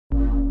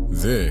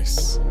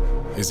This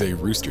is a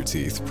Rooster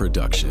Teeth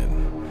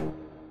production.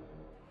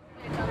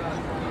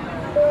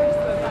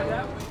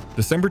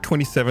 December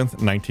 27th,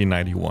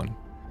 1991.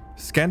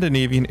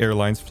 Scandinavian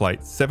Airlines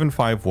Flight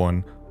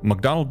 751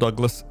 McDonnell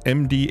Douglas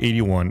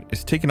MD-81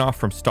 is taken off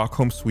from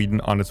Stockholm, Sweden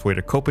on its way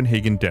to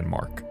Copenhagen,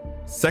 Denmark.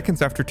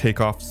 Seconds after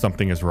takeoff,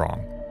 something is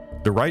wrong.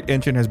 The right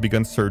engine has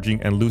begun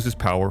surging and loses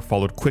power,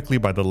 followed quickly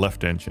by the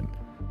left engine.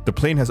 The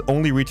plane has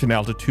only reached an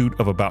altitude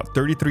of about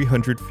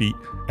 3,300 feet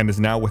and is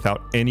now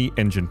without any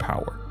engine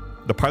power.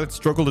 The pilots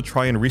struggle to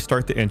try and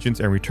restart the engines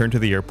and return to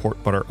the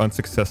airport, but are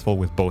unsuccessful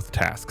with both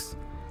tasks.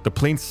 The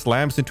plane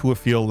slams into a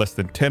field less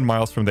than 10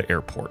 miles from the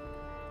airport.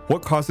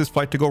 What caused this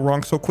flight to go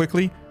wrong so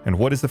quickly, and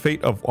what is the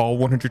fate of all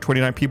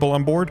 129 people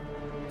on board?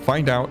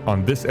 Find out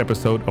on this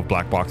episode of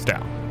Black Box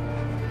Down.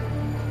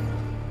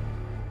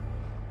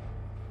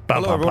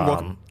 Hello, everyone.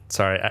 Welcome.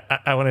 Sorry,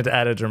 I wanted to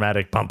add a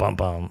dramatic bum bum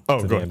bum.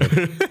 Oh, go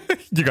ahead.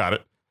 You got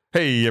it.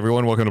 Hey,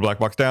 everyone. Welcome to Black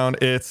Box Down.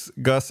 It's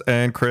Gus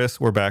and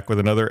Chris. We're back with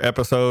another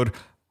episode.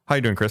 How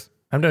you doing, Chris?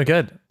 I'm doing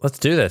good. Let's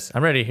do this.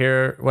 I'm ready to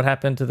hear what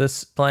happened to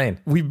this plane.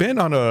 We've been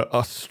on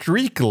a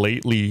streak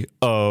lately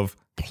of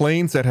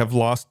planes that have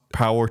lost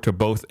power to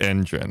both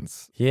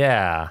engines.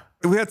 Yeah.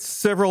 We had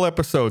several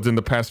episodes in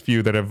the past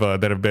few that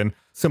have been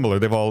similar.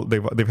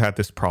 They've had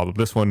this problem.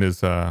 This one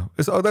is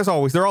as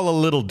always, they're all a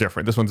little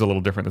different. This one's a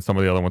little different than some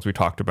of the other ones we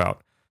talked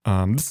about.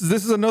 This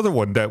is another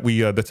one that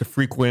that's a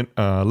frequent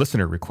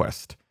listener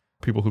request.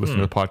 People who listen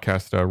to the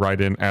podcast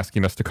write in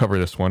asking us to cover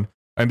this one,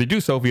 and they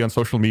do so via on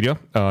social media,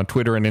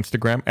 Twitter and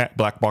Instagram at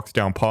Black Box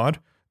Down Pod.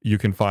 You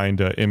can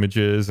find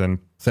images and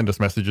send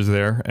us messages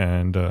there,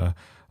 and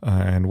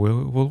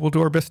we'll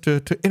do our best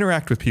to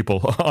interact with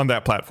people on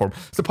that platform.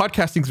 So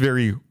podcasting's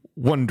very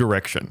one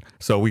direction,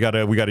 so we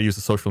gotta use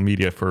the social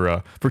media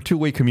for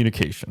two-way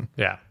communication.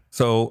 Yeah.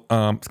 So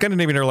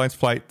Scandinavian Airlines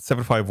Flight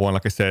 751,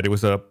 like I said, it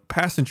was a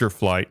passenger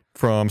flight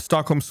from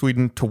Stockholm,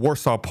 Sweden to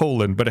Warsaw,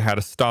 Poland, but it had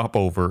a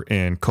stopover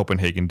in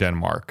Copenhagen,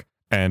 Denmark.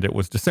 And it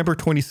was December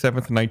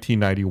 27th,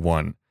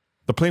 1991.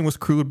 The plane was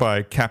crewed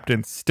by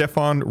Captain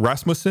Stefan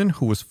Rasmussen,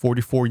 who was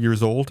 44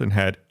 years old and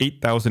had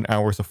 8,000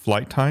 hours of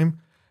flight time,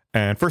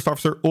 and First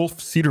Officer Ulf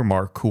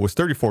Cedermark, who was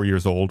 34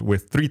 years old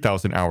with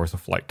 3,000 hours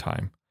of flight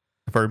time.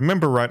 If I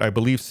remember right, I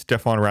believe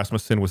Stefan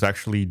Rasmussen was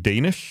actually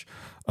Danish.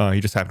 He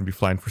just happened to be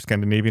flying for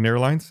Scandinavian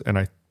Airlines, and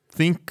I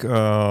think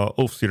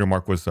Ulf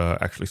Cedermark was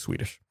actually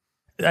Swedish.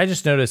 I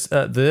just noticed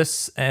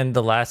this and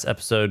the last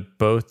episode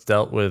both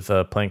dealt with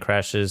plane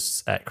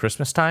crashes at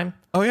Christmas time.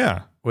 Oh,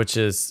 yeah. Which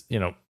is,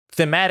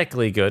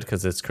 thematically good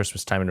because it's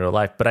Christmas time in real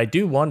life. But I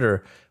do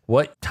wonder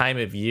what time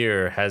of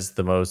year has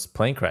the most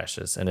plane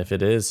crashes, and if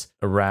it is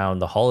around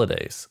the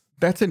holidays.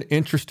 That's an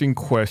interesting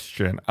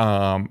question.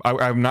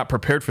 I'm not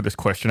prepared for this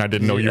question. I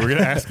didn't know you were going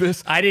to ask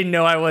this. I didn't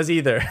know I was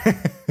either.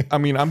 I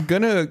mean, I'm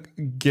going to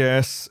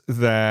guess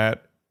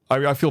that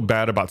I feel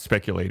bad about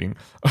speculating,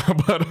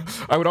 but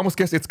I would almost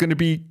guess it's going to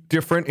be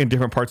different in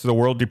different parts of the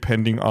world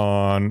depending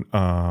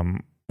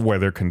on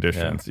weather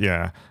conditions.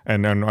 Yeah.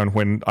 And on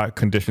when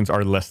conditions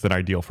are less than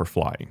ideal for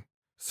flying.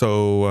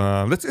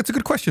 So it's a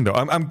good question, though.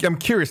 I'm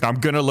curious now. I'm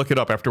going to look it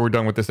up after we're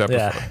done with this episode.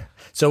 Yeah.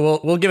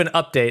 So we'll give an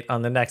update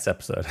on the next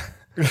episode.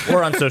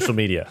 Or on social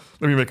media.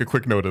 Let me make a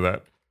quick note of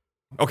that.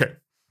 Okay,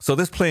 so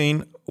this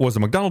plane was a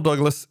McDonnell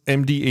Douglas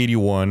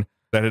MD-81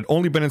 that had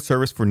only been in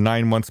service for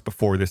 9 months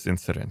before this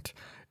incident.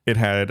 It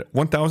had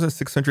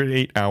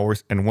 1,608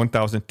 hours and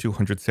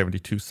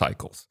 1,272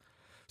 cycles.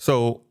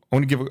 So I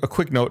want to give a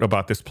quick note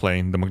about this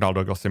plane, the McDonnell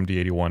Douglas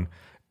MD-81.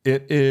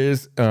 It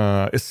is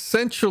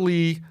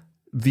essentially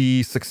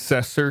the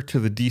successor to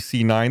the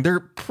DC-9. They're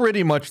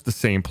pretty much the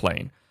same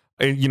plane.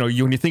 And,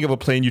 when you think of a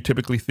plane, you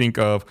typically think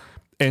of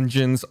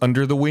engines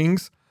under the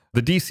wings.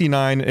 The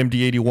DC-9,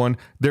 MD-81,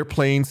 they're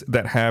planes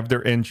that have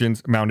their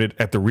engines mounted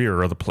at the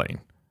rear of the plane.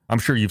 I'm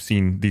sure you've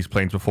seen these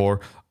planes before.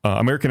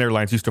 American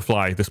Airlines used to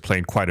fly this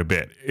plane quite a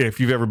bit. If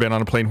you've ever been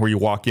on a plane where you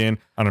walk in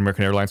on an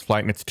American Airlines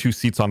flight and it's 2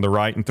 seats on the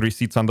right and 3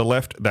 seats on the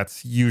left,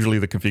 that's usually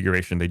the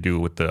configuration they do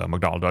with the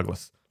McDonnell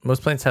Douglas.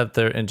 Most planes have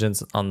their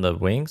engines on the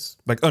wings?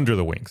 Like under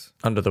the wings.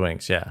 Under the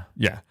wings, yeah.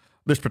 Yeah.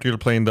 This particular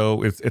plane,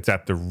 though, it's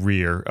at the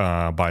rear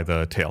by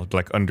the tail,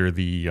 like under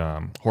the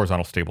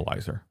horizontal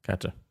stabilizer.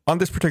 Gotcha. On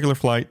this particular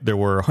flight, there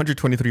were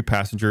 123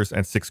 passengers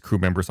and 6 crew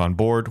members on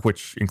board,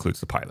 which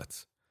includes the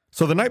pilots.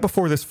 So the night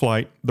before this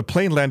flight, the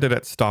plane landed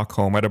at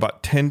Stockholm at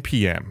about 10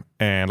 p.m.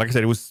 And like I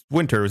said, it was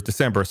winter, it was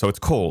December, so it's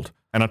cold.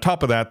 And on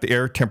top of that, the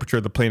air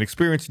temperature the plane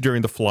experienced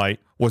during the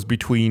flight was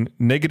between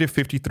negative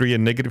 53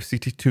 and negative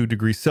 62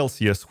 degrees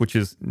Celsius, which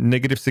is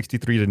negative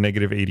 63 to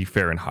negative 80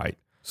 Fahrenheit.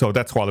 So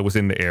that's while it was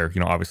in the air,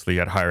 obviously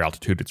at higher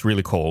altitude, it's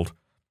really cold.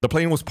 The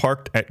plane was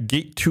parked at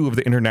Gate 2 of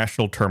the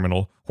International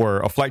Terminal, where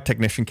a flight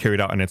technician carried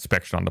out an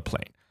inspection on the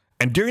plane.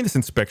 And during this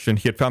inspection,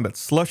 he had found that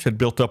slush had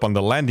built up on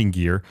the landing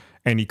gear,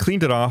 and he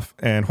cleaned it off.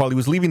 And while he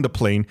was leaving the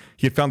plane,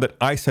 he had found that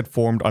ice had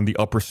formed on the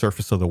upper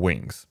surface of the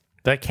wings.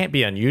 That can't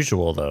be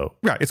unusual, though.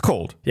 Yeah, it's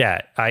cold.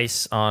 Yeah,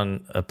 ice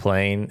on a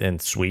plane in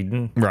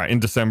Sweden. Right, in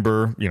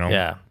December,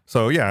 Yeah.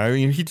 So, yeah,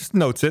 he just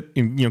notes it,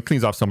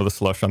 cleans off some of the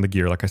slush on the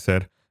gear, like I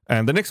said.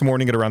 And the next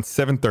morning at around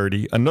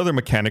 7:30, another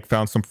mechanic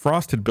found some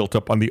frost had built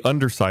up on the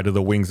underside of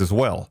the wings as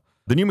well.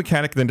 The new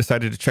mechanic then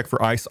decided to check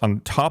for ice on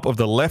top of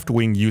the left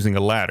wing using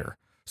a ladder.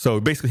 So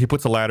basically he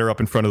puts a ladder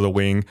up in front of the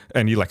wing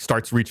and he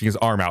starts reaching his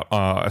arm out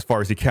as far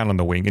as he can on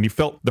the wing. And he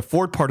felt the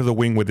forward part of the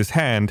wing with his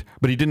hand,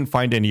 but he didn't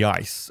find any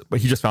ice,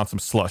 but he just found some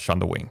slush on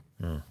the wing.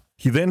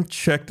 He then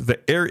checked the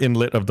air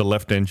inlet of the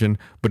left engine,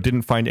 but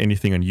didn't find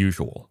anything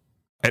unusual.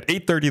 At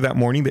 8:30 that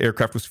morning, the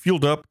aircraft was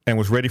fueled up and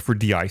was ready for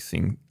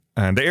de-icing.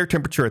 And the air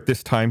temperature at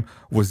this time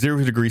was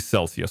 0 degrees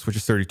Celsius, which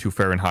is 32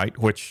 Fahrenheit,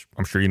 which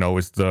I'm sure you know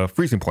is the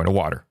freezing point of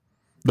water.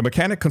 The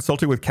mechanic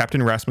consulted with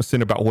Captain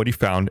Rasmussen about what he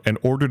found and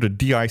ordered a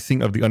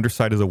de-icing of the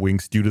underside of the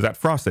wings due to that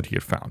frost that he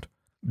had found.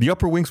 The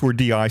upper wings were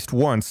de-iced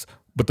once,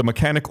 but the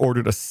mechanic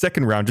ordered a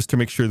second round just to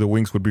make sure the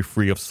wings would be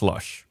free of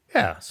slush.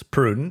 Yeah, it's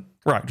prudent.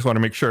 Right, just want to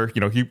make sure,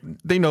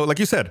 they know, like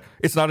you said,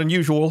 it's not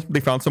unusual. They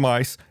found some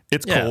ice.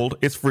 It's cold.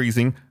 It's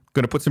freezing.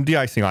 Going to put some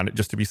de-icing on it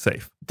just to be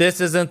safe. This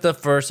isn't the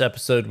first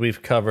episode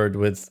we've covered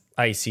with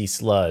icy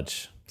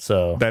sludge.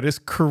 So that is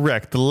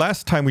correct. The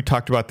last time we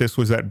talked about this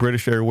was at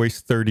British Airways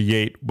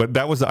 38, but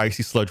that was the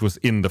icy sludge was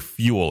in the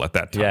fuel at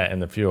that time. Yeah, in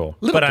the fuel.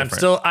 But different. I'm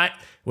still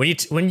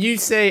when you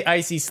say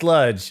icy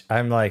sludge,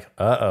 I'm like,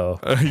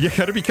 you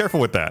got to be careful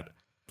with that.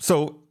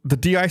 So the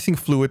de-icing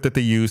fluid that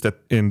they used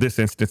in this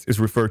instance is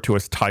referred to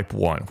as Type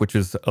 1, which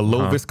is a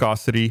low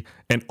viscosity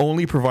and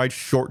only provides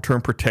short-term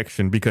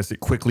protection because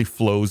it quickly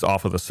flows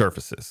off of the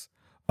surfaces.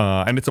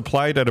 And it's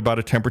applied at about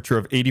a temperature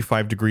of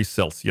 85 degrees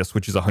Celsius,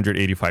 which is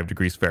 185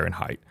 degrees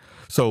Fahrenheit.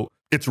 So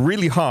it's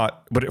really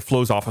hot, but it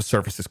flows off of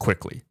surfaces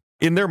quickly.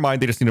 In their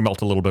mind, they just need to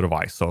melt a little bit of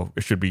ice, so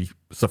it should be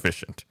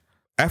sufficient.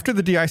 After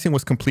the de-icing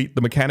was complete,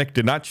 the mechanic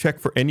did not check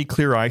for any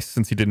clear ice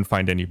since he didn't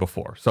find any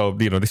before. So,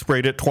 they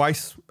sprayed it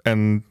twice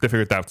and they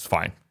figured that's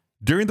fine.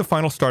 During the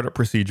final startup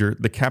procedure,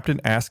 the captain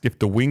asked if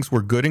the wings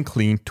were good and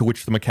clean, to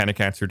which the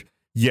mechanic answered,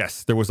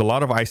 yes, there was a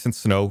lot of ice and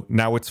snow.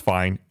 Now it's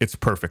fine. It's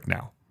perfect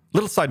now.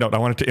 Little side note I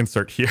wanted to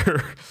insert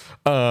here.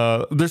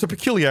 There's a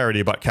peculiarity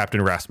about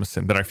Captain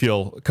Rasmussen that I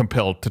feel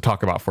compelled to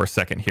talk about for a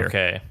second here.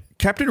 Okay.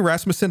 Captain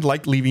Rasmussen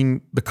liked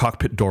leaving the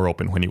cockpit door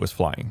open when he was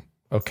flying.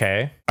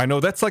 Okay. I know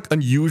that's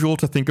unusual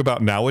to think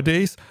about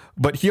nowadays,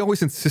 but he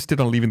always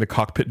insisted on leaving the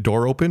cockpit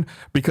door open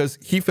because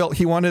he felt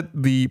he wanted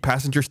the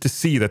passengers to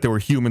see that there were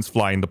humans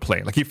flying the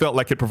plane. He felt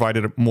like it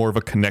provided more of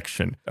a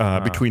connection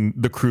between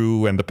the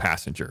crew and the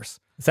passengers.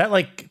 Is that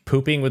like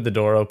pooping with the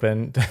door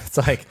open? It's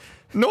like...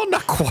 No,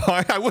 not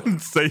quite. I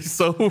wouldn't say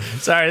so.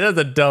 Sorry, that's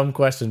a dumb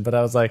question, but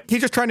I was like...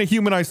 He's just trying to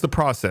humanize the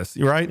process,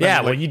 right?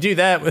 Yeah, well, you do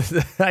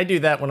that. I do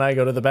that when I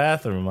go to the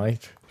bathroom. Well,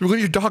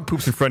 your dog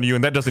poops in front of you,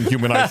 and that doesn't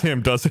humanize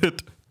him, does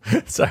it?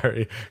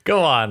 Sorry.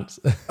 Go on.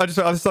 I just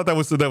thought that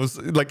was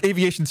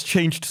aviation's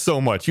changed so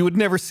much. You would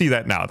never see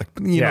that now.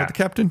 The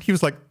captain, he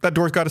was like, that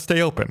door's got to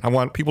stay open. I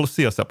want people to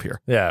see us up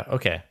here. Yeah,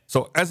 okay.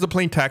 So as the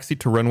plane taxied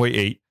to runway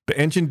 8, the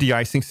engine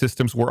de-icing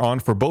systems were on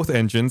for both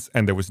engines,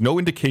 and there was no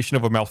indication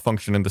of a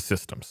malfunction in the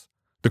systems.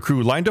 The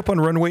crew lined up on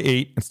runway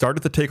 8 and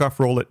started the takeoff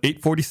roll at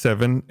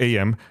 8:47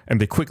 a.m., and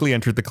they quickly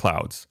entered the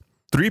clouds.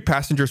 3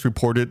 passengers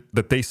reported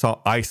that they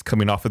saw ice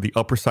coming off of the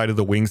upper side of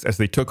the wings as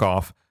they took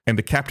off, and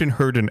the captain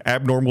heard an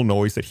abnormal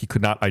noise that he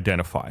could not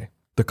identify.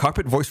 The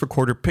cockpit voice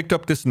recorder picked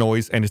up this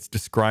noise, and it's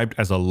described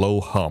as a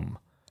low hum.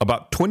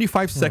 About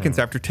 25 seconds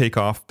after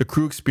takeoff, the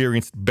crew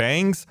experienced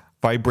bangs,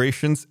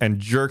 vibrations, and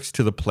jerks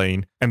to the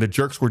plane, and the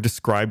jerks were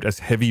described as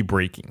heavy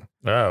braking.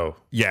 Oh.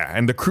 Yeah,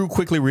 and the crew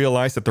quickly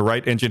realized that the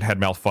right engine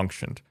had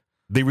malfunctioned.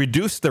 They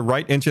reduced the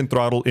right engine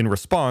throttle in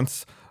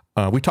response.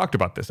 We talked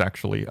about this,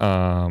 actually,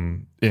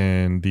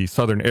 in the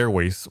Southern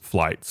Airways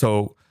flight.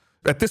 So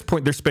at this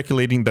point, they're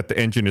speculating that the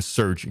engine is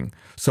surging.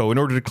 So in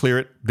order to clear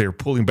it, they're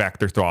pulling back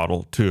their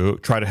throttle to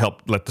try to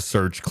help let the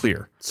surge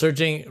clear.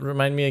 Surging,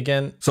 remind me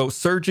again. So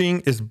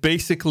surging is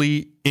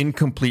basically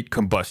incomplete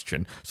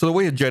combustion. So the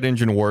way a jet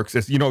engine works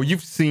is,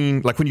 you've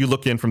seen, when you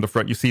look in from the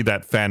front, you see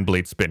that fan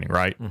blade spinning,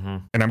 right? Mm-hmm.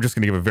 And I'm just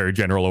going to give a very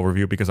general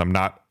overview because I'm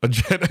not a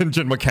jet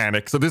engine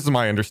mechanic. So this is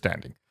my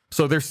understanding.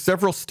 So there's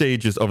several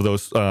stages of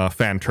those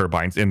fan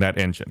turbines in that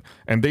engine,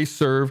 and they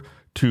serve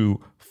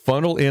to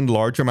funnel in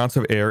large amounts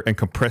of air and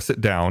compress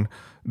it down.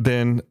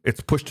 Then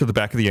it's pushed to the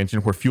back of the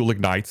engine where fuel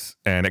ignites,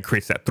 and it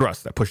creates that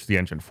thrust that pushes the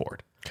engine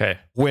forward. Okay.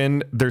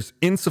 When there's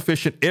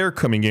insufficient air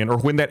coming in, or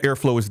when that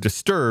airflow is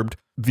disturbed,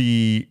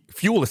 the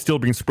fuel is still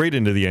being sprayed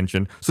into the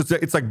engine. So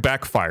it's like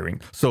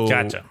backfiring. So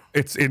gotcha.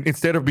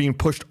 Instead of being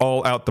pushed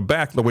all out the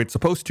back the way it's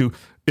supposed to,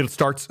 it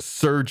starts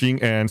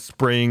surging and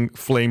spraying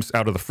flames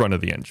out of the front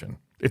of the engine.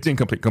 It's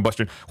incomplete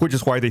combustion, which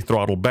is why they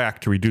throttle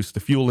back to reduce the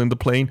fuel in the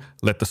plane,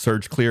 let the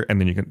surge clear,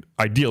 and then you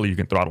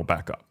can throttle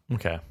back up.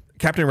 Okay.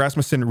 Captain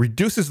Rasmussen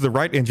reduces the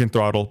right engine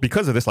throttle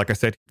because of this, like I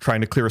said,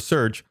 trying to clear a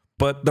surge,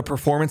 but the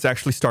performance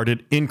actually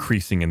started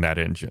increasing in that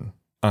engine,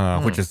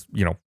 which is,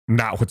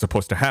 not what's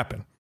supposed to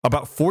happen.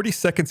 About 40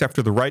 seconds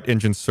after the right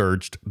engine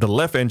surged, the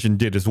left engine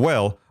did as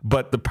well,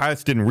 but the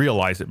pilots didn't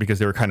realize it because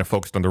they were kind of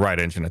focused on the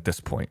right engine at this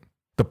point.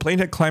 The plane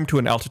had climbed to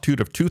an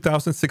altitude of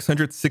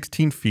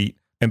 2,616 feet,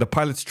 and the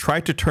pilots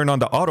tried to turn on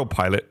the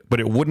autopilot,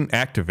 but it wouldn't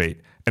activate,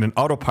 and an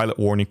autopilot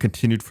warning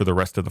continued for the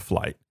rest of the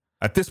flight.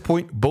 At this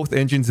point, both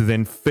engines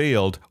then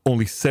failed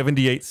only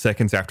 78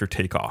 seconds after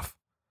takeoff.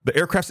 The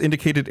aircraft's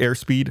indicated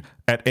airspeed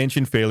at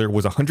engine failure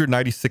was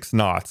 196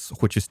 knots,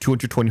 which is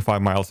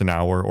 225 miles an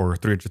hour or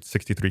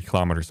 363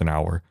 kilometers an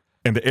hour.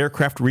 And the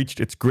aircraft reached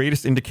its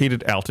greatest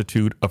indicated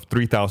altitude of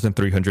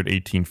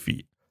 3,318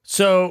 feet.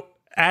 So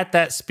at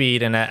that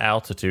speed and at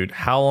altitude,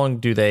 how long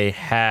do they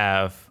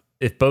have,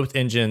 if both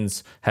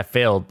engines have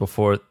failed,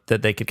 before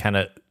that they could kind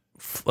of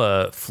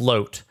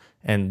float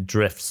and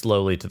drift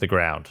slowly to the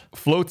ground?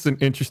 Float's an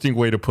interesting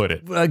way to put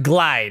it.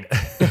 Glide.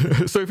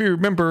 So if you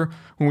remember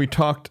when we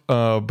talked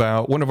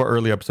about one of our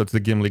early episodes, the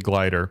Gimli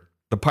glider,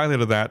 the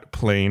pilot of that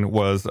plane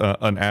was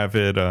an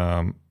avid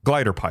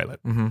glider pilot.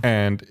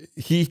 And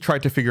he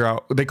tried to figure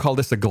out, they call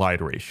this a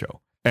glide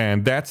ratio.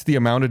 And that's the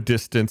amount of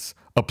distance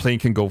a plane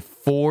can go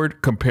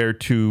forward compared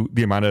to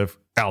the amount of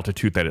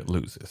altitude that it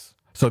loses.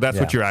 So that's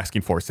what you're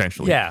asking for,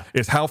 essentially. Yeah.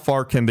 Is how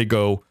far can they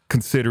go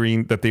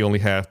considering that they only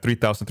have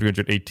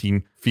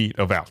 3,318 feet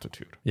of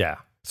altitude? Yeah.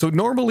 So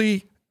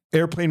normally,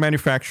 airplane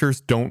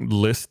manufacturers don't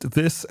list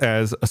this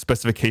as a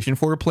specification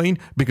for a plane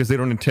because they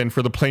don't intend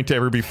for the plane to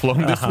ever be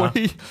flown this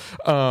way.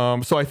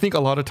 So I think a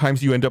lot of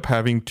times you end up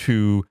having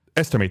to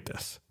estimate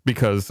this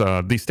because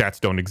these stats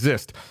don't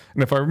exist.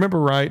 And if I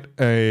remember right,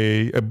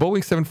 a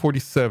Boeing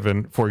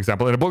 747, for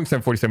example, and a Boeing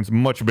 747 is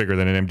much bigger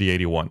than an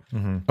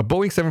MD-81. A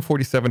Boeing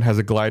 747 has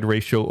a glide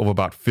ratio of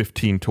about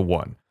 15 to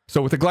 1.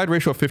 So with a glide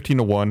ratio of 15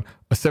 to 1,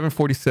 a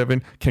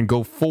 747 can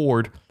go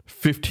forward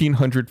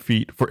 1,500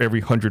 feet for every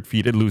 100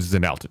 feet it loses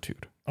in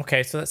altitude.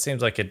 Okay, so that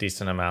seems like a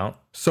decent amount.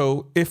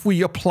 So if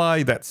we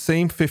apply that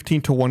same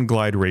 15 to 1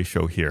 glide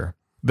ratio here,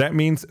 that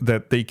means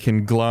that they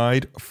can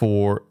glide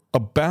for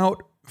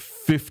about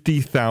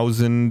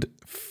 50,000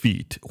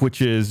 feet,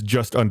 which is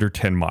just under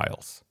 10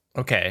 miles.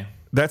 Okay.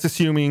 That's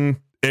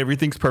assuming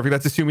everything's perfect.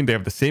 That's assuming they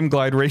have the same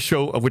glide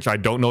ratio, of which I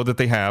don't know that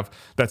they have.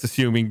 That's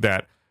assuming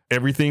that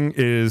everything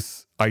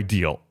is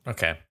ideal.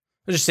 Okay. I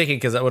was just thinking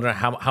because I wonder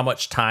how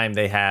much time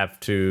they have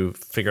to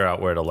figure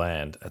out where to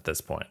land at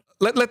this point.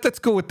 Let's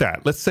go with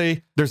that. Let's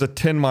say there's a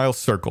 10-mile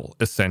circle,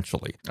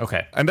 essentially.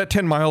 Okay. And that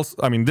 10 miles,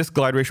 I mean, this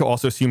glide ratio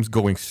also assumes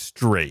going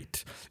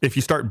straight. If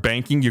you start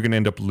banking, you're going to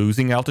end up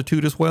losing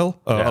altitude as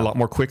well, a lot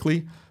more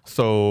quickly.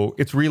 So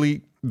it's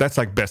really, that's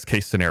like best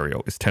case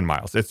scenario is 10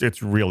 miles.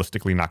 It's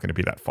realistically not going to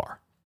be that far.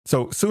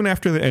 So soon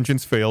after the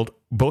engines failed,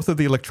 both of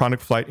the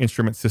electronic flight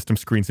instrument system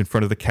screens in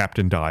front of the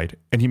captain died,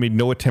 and he made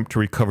no attempt to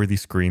recover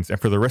these screens. And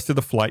for the rest of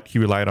the flight, he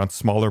relied on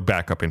smaller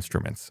backup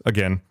instruments.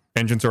 Again,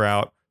 engines are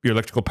out, your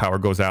electrical power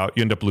goes out,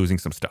 you end up losing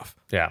some stuff.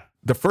 Yeah.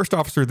 The first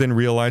officer then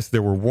realized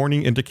there were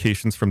warning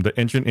indications from the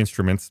engine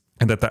instruments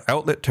and that the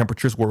outlet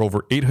temperatures were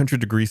over 800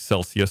 degrees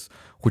Celsius,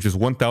 which is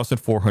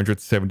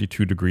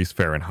 1,472 degrees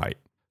Fahrenheit.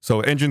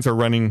 So engines are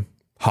running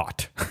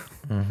hot.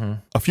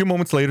 A few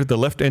moments later, the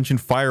left engine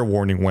fire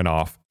warning went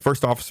off.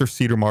 First Officer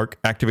Cedarmark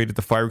activated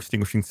the fire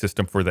extinguishing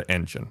system for the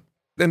engine.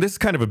 And this is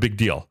kind of a big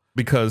deal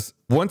because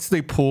once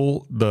they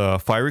pull the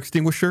fire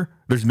extinguisher,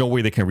 there's no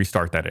way they can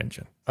restart that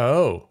engine.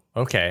 Oh,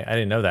 okay. I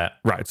didn't know that.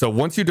 Right. So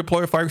once you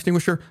deploy a fire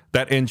extinguisher,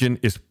 that engine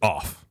is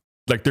off.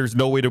 Like there's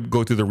no way to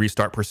go through the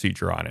restart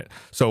procedure on it.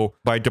 So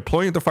by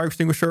deploying the fire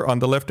extinguisher on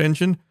the left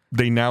engine,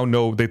 they now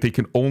know that they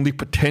can only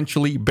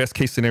potentially, best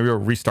case scenario,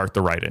 restart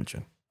the right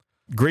engine.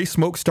 Gray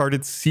smoke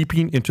started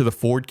seeping into the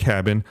forward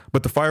cabin,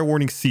 but the fire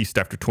warning ceased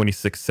after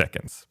 26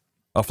 seconds.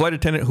 A flight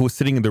attendant who was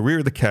sitting in the rear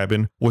of the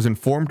cabin was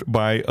informed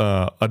by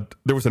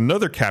there was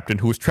another captain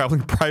who was traveling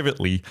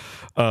privately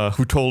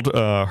who told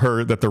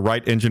her that the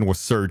right engine was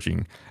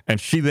surging, and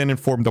she then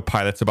informed the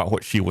pilots about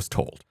what she was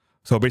told.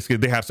 So basically,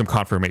 they have some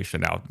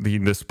confirmation now.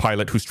 This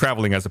pilot who's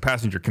traveling as a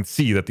passenger can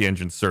see that the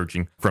engine's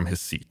surging from his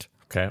seat.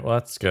 Okay, well,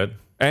 that's good.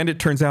 And it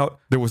turns out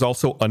there was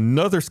also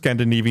another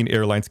Scandinavian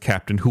Airlines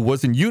captain who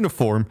was in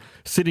uniform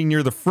sitting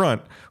near the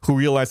front who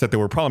realized that there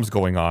were problems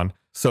going on.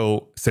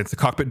 So since the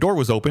cockpit door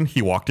was open,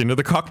 he walked into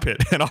the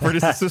cockpit and offered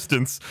his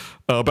assistance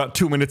about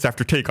 2 minutes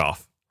after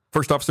takeoff.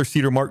 First Officer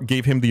Cedarmark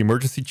gave him the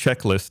emergency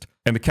checklist,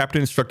 and the captain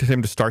instructed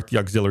him to start the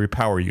auxiliary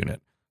power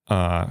unit.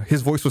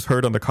 His voice was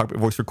heard on the cockpit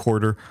voice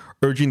recorder,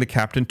 urging the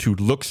captain to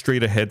look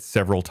straight ahead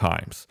several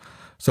times.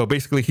 So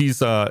basically,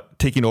 he's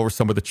taking over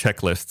some of the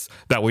checklists.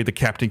 That way, the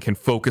captain can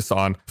focus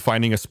on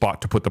finding a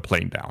spot to put the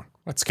plane down.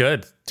 That's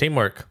good.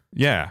 Teamwork.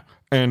 Yeah.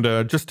 And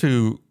just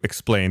to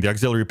explain, the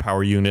auxiliary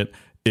power unit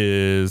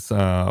is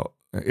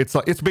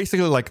it's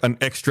basically like an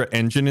extra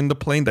engine in the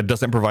plane that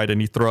doesn't provide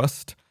any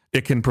thrust.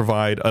 It can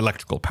provide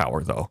electrical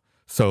power, though.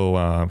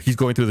 So he's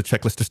going through the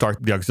checklist to start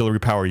the auxiliary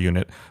power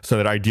unit so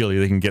that ideally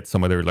they can get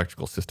some of their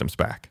electrical systems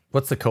back.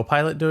 What's the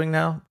co-pilot doing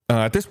now?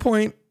 At this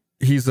point,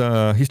 he's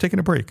taking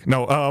a break.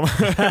 No,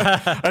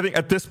 I think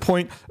at this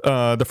point,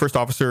 the first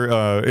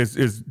officer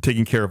is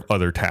taking care of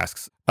other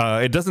tasks.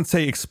 It doesn't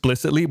say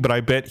explicitly, but I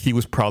bet he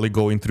was probably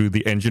going through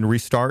the engine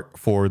restart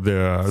for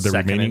the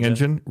remaining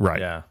engine.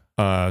 Right.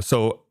 Yeah.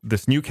 So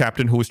this new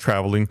captain who was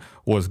traveling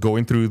was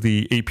going through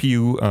the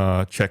APU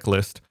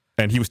checklist,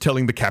 and he was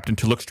telling the captain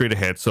to look straight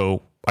ahead.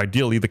 So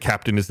ideally, the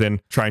captain is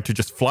then trying to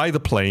just fly the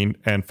plane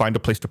and find a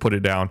place to put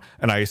it down.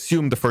 And I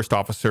assume the first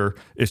officer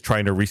is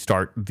trying to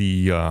restart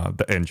the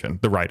engine,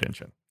 the right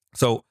engine.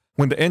 So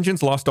when the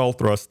engines lost all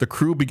thrust, the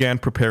crew began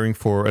preparing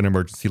for an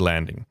emergency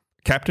landing.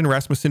 Captain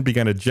Rasmussen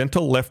began a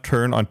gentle left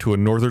turn onto a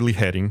northerly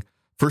heading.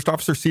 First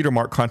Officer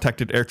Cedarmark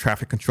contacted air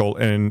traffic control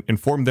and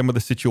informed them of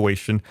the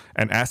situation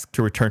and asked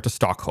to return to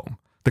Stockholm.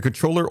 The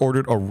controller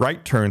ordered a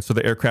right turn so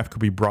the aircraft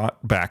could be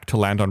brought back to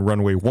land on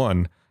runway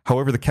 1.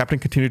 However, the captain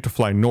continued to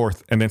fly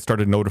north and then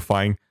started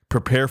notifying,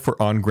 prepare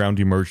for on-ground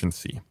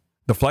emergency.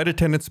 The flight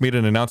attendants made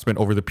an announcement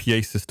over the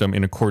PA system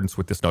in accordance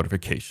with this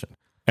notification.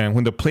 And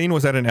when the plane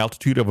was at an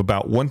altitude of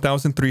about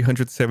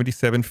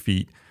 1,377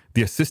 feet,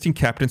 the assisting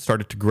captain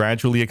started to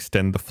gradually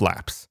extend the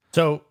flaps.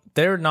 So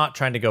they're not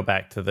trying to go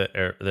back to the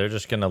air. They're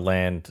just going to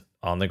land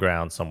on the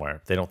ground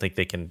somewhere. They don't think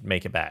they can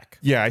make it back.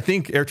 Yeah, I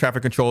think air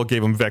traffic control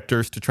gave them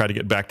vectors to try to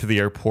get back to the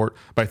airport,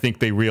 but I think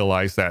they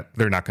realized that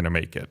they're not going to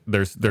make it.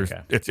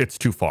 It's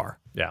too far.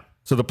 Yeah.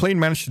 So the plane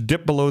managed to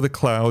dip below the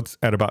clouds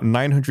at about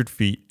 900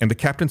 feet, and the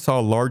captain saw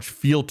a large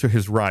field to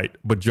his right,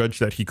 but judged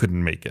that he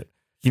couldn't make it.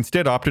 He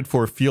instead opted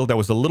for a field that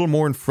was a little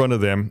more in front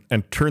of them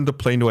and turned the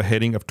plane to a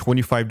heading of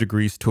 25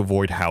 degrees to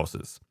avoid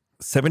houses.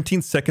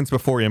 17 seconds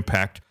before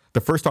impact,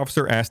 the first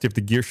officer asked if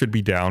the gear should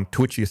be down,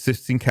 to which the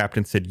assisting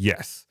captain said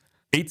yes.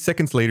 8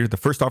 seconds later, the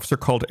first officer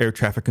called air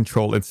traffic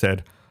control and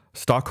said,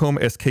 "Stockholm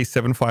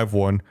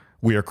SK751,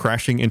 we are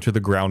crashing into the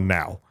ground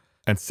now."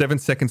 And 7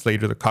 seconds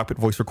later, the cockpit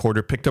voice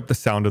recorder picked up the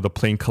sound of the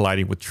plane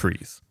colliding with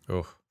trees.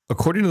 Ugh.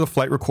 According to the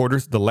flight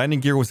recorders, the landing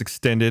gear was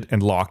extended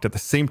and locked at the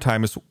same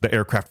time as the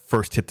aircraft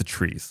first hit the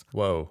trees.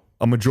 Whoa.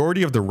 A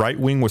majority of the right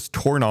wing was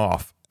torn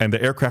off, and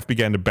the aircraft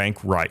began to bank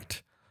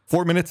right.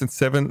 4 minutes and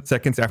 7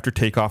 seconds after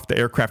takeoff, the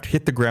aircraft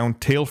hit the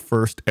ground tail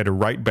first at a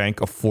right bank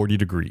of 40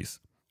 degrees.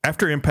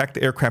 After impact,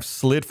 the aircraft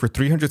slid for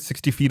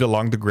 360 feet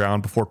along the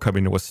ground before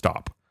coming to a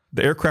stop.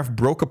 The aircraft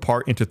broke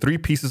apart into 3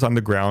 pieces on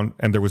the ground,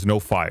 and there was no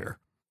fire.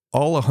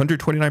 All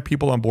 129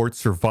 people on board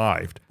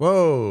survived.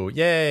 Whoa,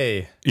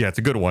 yay. Yeah, it's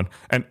a good one.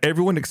 And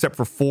everyone except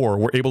for 4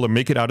 were able to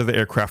make it out of the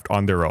aircraft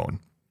on their own.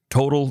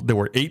 Total, there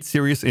were 8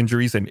 serious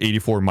injuries and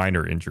 84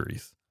 minor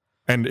injuries.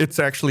 And it's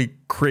actually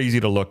crazy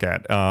to look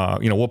at.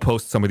 We'll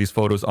post some of these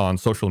photos on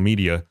social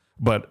media,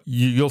 but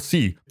you'll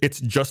see it's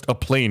just a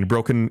plane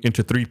broken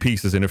into 3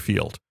 pieces in a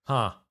field.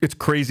 Huh. It's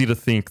crazy to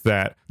think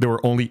that there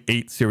were only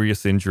 8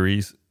 serious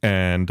injuries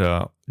and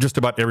just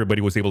about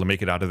everybody was able to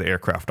make it out of the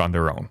aircraft on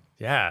their own.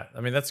 Yeah, I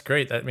mean, that's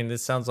great. I mean,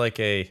 this sounds like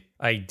a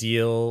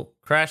ideal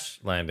crash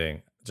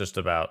landing, just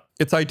about.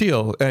 It's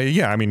ideal. At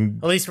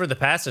least for the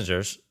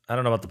passengers. I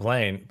don't know about the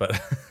plane,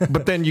 but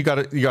but then you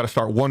gotta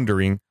start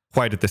wondering,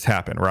 why did this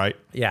happen, right?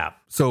 Yeah.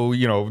 So,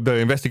 the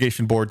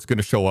investigation board's going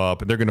to show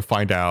up and they're going to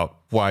find out,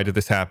 why did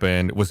this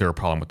happen? Was there a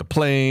problem with the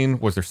plane?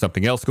 Was there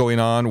something else going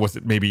on? Was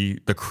it maybe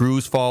the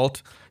crew's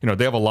fault?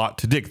 They have a lot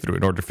to dig through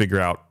in order to figure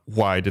out,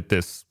 why did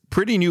this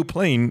pretty new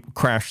plane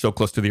crash so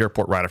close to the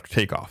airport right after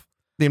takeoff?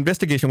 The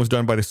investigation was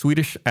done by the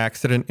Swedish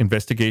Accident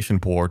Investigation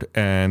Board,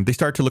 and they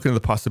started to look into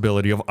the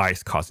possibility of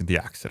ice causing the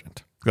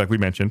accident. Like we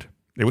mentioned,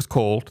 it was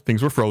cold,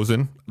 things were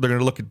frozen. They're going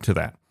to look into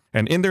that.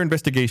 And in their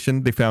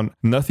investigation, they found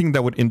nothing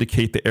that would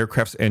indicate the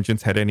aircraft's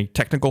engines had any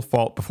technical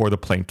fault before the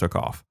plane took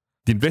off.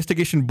 The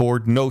investigation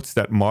board notes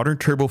that modern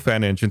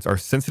turbofan engines are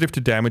sensitive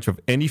to damage of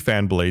any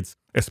fan blades,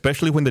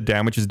 especially when the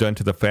damage is done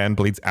to the fan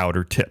blade's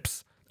outer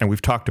tips. And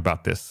we've talked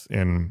about this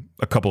in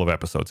a couple of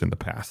episodes in the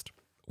past.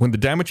 When the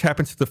damage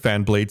happens to the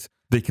fan blades,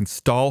 they can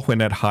stall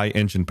when at high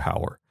engine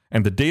power.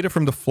 And the data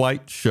from the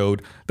flight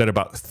showed that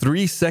about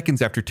 3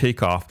 seconds after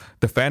takeoff,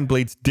 the fan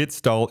blades did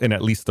stall in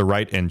at least the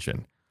right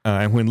engine.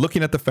 And when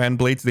looking at the fan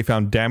blades, they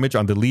found damage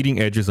on the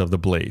leading edges of the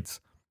blades.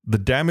 The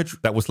damage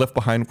that was left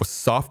behind was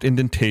soft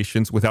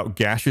indentations without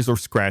gashes or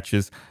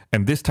scratches,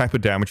 and this type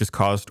of damage is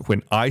caused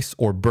when ice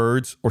or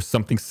birds or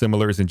something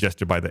similar is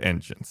ingested by the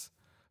engines.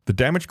 The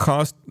damage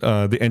caused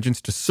the engines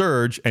to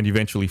surge and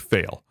eventually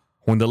fail.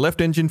 When the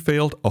left engine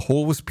failed, a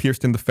hole was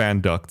pierced in the fan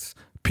ducts.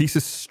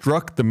 Pieces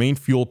struck the main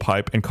fuel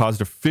pipe and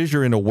caused a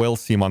fissure in a well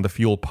seam on the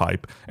fuel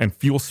pipe, and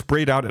fuel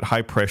sprayed out at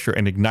high pressure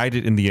and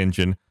ignited in the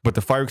engine, but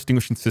the fire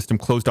extinguishing system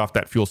closed off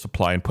that fuel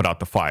supply and put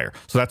out the fire.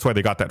 So that's why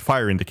they got that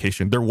fire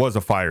indication. There was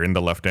a fire in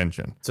the left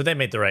engine. So they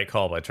made the right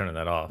call by turning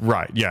that off.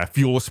 Right, yeah.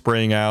 Fuel was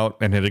spraying out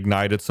and it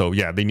ignited, so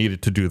yeah, they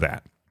needed to do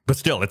that. But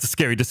still, it's a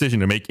scary decision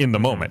to make in the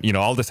moment.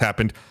 All this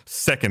happened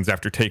seconds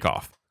after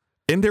takeoff.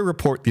 In their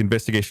report, the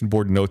investigation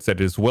board notes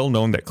that it is well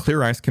known that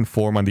clear ice can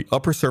form on the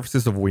upper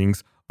surfaces of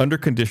wings under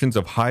conditions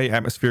of high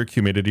atmospheric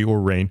humidity or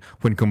rain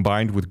when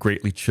combined with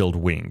greatly chilled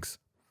wings.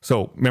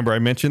 So remember I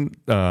mentioned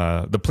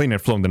the plane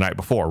had flown the night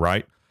before,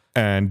 right?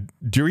 And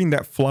during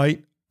that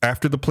flight,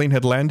 after the plane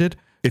had landed,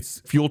 its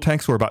fuel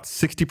tanks were about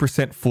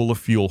 60% full of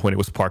fuel when it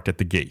was parked at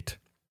the gate.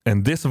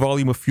 And this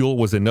volume of fuel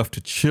was enough to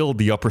chill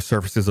the upper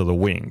surfaces of the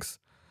wings.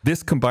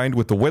 This combined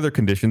with the weather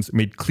conditions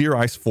made clear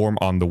ice form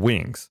on the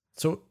wings.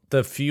 So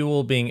the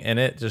fuel being in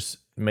it just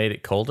made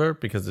it colder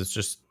because it's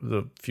just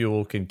the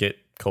fuel can get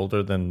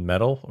colder than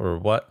metal, or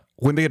what?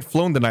 when they had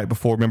flown the night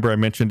before, remember I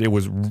mentioned it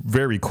was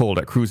very cold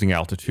at cruising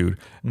altitude.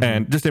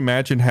 And just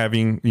imagine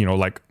having,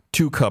 like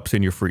 2 cups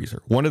in your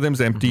freezer. One of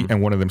them's empty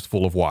and one of them's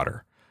full of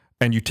water.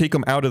 And you take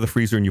them out of the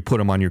freezer and you put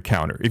them on your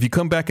counter. If you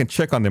come back and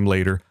check on them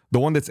later, the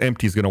one that's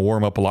empty is going to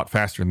warm up a lot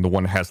faster than the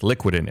one that has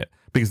liquid in it,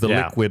 because the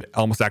liquid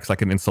almost acts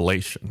like an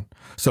insulation.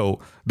 So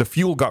the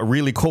fuel got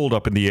really cold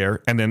up in the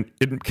air, and then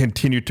it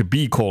continued to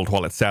be cold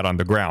while it sat on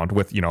the ground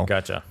with,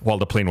 while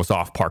the plane was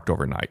off, parked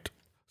overnight.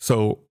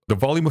 So the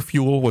volume of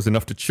fuel was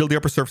enough to chill the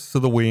upper surfaces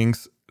of the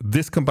wings.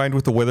 This, combined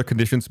with the weather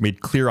conditions,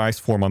 made clear ice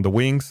form on the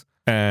wings.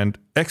 And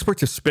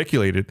experts have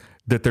speculated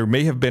that there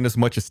may have been as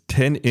much as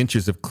 10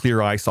 inches of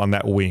clear ice on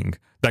that wing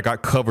that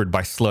got covered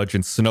by sludge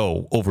and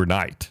snow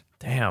overnight.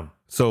 Damn.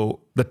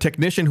 So the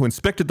technician who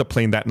inspected the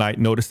plane that night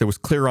noticed there was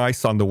clear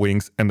ice on the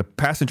wings, and the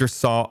passengers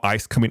saw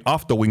ice coming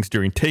off the wings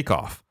during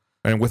takeoff.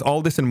 And with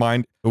all this in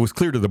mind, it was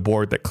clear to the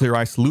board that clear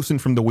ice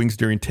loosened from the wings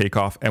during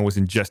takeoff and was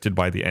ingested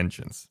by the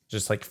engines.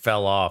 Just like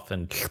fell off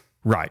and...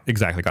 Right,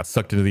 exactly. Got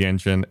sucked into the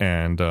engine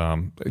and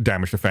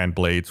damaged the fan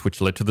blades,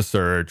 which led to the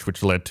surge,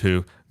 which led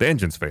to the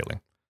engines failing.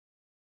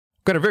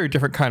 Got a very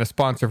different kind of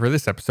sponsor for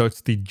this episode.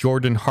 It's the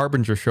Jordan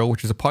Harbinger Show,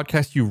 which is a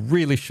podcast you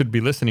really should be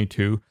listening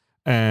to.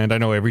 And I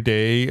know every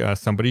day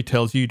somebody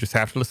tells you just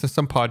have to listen to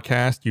some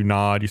podcast. You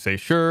nod, you say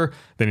sure,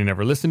 then you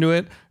never listen to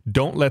it.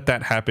 Don't let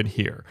that happen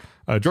here.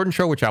 Jordan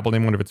Show, which Apple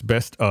named one of its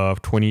best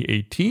of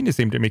 2018, is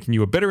aimed at making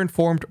you a better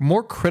informed,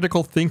 more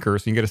critical thinker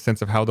so you can get a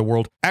sense of how the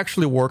world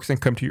actually works and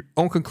come to your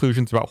own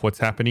conclusions about what's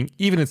happening,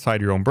 even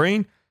inside your own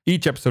brain.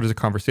 Each episode is a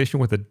conversation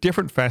with a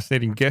different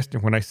fascinating guest.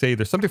 And when I say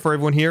there's something for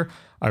everyone here,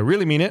 I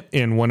really mean it.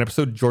 In one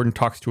episode, Jordan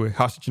talks to a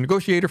hostage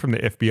negotiator from the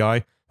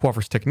FBI who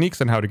offers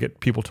techniques on how to get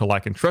people to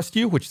like and trust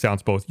you, which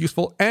sounds both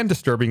useful and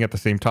disturbing at the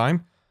same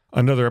time.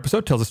 Another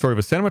episode tells the story of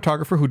a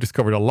cinematographer who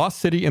discovered a lost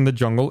city in the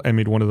jungle and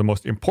made one of the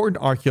most important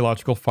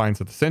archaeological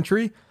finds of the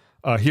century.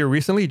 Here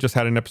recently, he just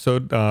had an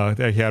episode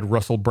that he had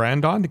Russell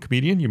Brand on, the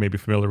comedian. You may be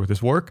familiar with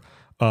his work.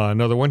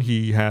 Another one,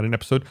 he had an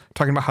episode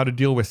talking about how to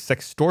deal with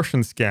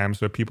sextortion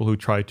scams with people who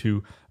try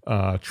to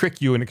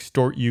trick you and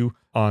extort you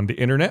on the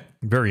internet.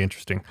 Very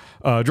interesting.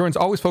 Jordan's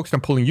always focused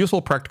on pulling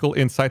useful, practical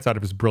insights out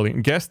of his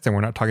brilliant guests, and we're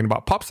not talking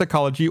about pop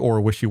psychology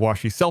or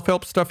wishy-washy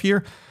self-help stuff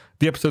here.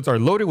 The episodes are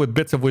loaded with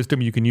bits of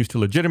wisdom you can use to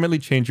legitimately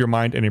change your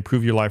mind and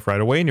improve your life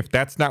right away. And if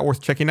that's not worth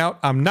checking out,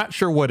 I'm not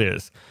sure what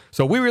is.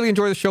 So we really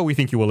enjoy the show. We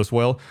think you will as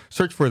well.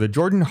 Search for the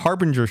Jordan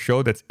Harbinger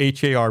Show. That's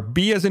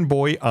HARB as in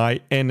boy,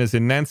 IN as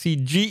in Nancy,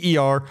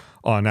 GER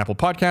on Apple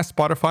Podcasts,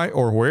 Spotify,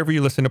 or wherever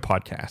you listen to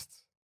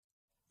podcasts.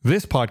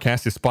 This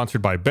podcast is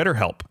sponsored by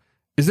BetterHelp.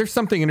 Is there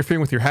something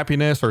interfering with your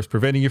happiness or is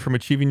preventing you from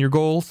achieving your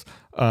goals?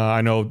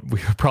 I know we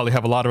probably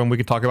have a lot of them we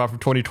can talk about from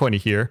 2020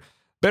 here.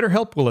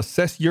 BetterHelp will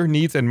assess your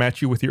needs and match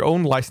you with your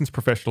own licensed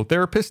professional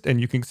therapist, and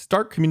you can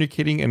start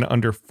communicating in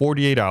under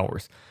 48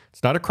 hours.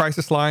 It's not a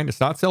crisis line. It's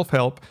not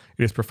self-help.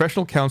 It is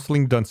professional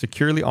counseling done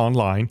securely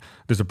online.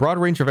 There's a broad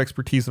range of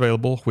expertise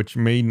available, which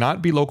may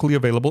not be locally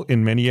available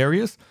in many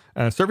areas.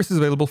 Services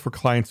available for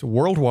clients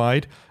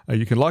worldwide.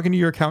 You can log into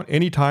your account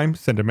anytime,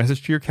 send a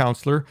message to your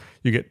counselor.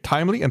 You get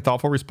timely and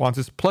thoughtful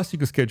responses. Plus, you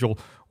can schedule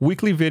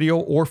weekly video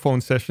or phone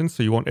sessions,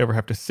 so you won't ever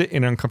have to sit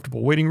in an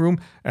uncomfortable waiting room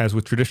as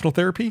with traditional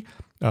therapy.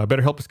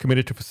 BetterHelp is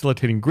committed to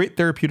facilitating great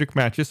therapeutic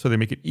matches, so they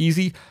make it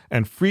easy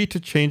and free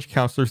to change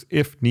counselors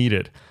if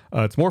needed.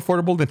 It's more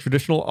affordable than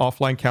traditional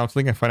offline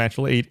counseling, and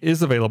financial aid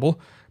is available.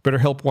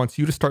 BetterHelp wants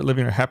you to start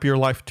living a happier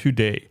life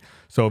today.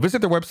 So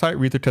visit their website,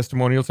 read their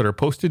testimonials that are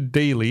posted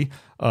daily.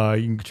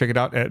 You can check it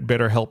out at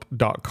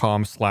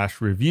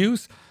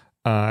betterhelp.com/reviews.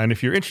 And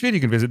if you're interested, you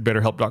can visit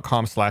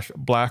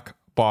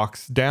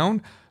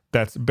betterhelp.com/blackboxdown.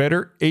 That's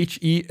better,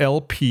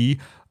 HELP.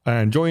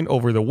 And join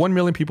over the 1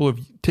 million people who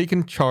have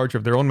taken charge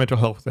of their own mental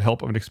health with the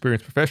help of an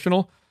experienced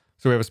professional.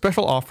 So we have a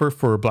special offer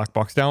for Black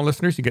Box Down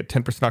listeners. You get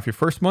 10% off your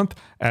first month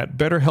at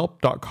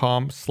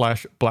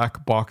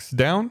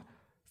betterhelp.com/blackboxdown.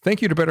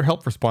 Thank you to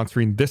BetterHelp for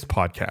sponsoring this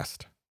podcast.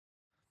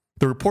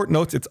 The report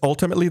notes it's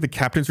ultimately the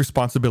captain's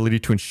responsibility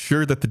to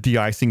ensure that the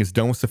de-icing is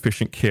done with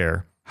sufficient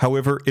care.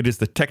 However, it is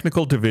the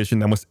technical division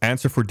that must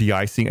answer for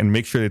de-icing and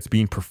make sure that it's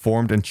being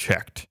performed and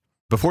checked.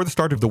 Before the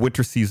start of the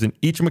winter season,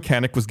 each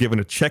mechanic was given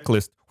a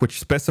checklist which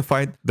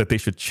specified that they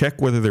should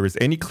check whether there is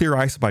any clear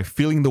ice by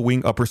feeling the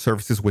wing upper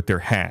surfaces with their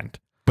hand.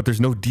 But there's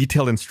no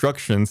detailed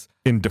instructions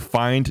in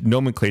defined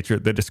nomenclature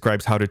that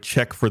describes how to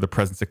check for the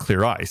presence of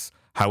clear ice,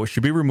 how it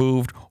should be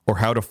removed, or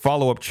how to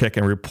follow up check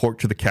and report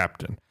to the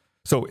captain.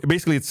 So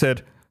basically it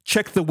said,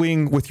 check the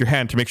wing with your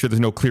hand to make sure there's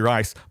no clear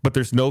ice, but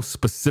there's no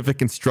specific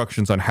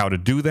instructions on how to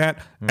do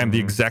that and the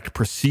exact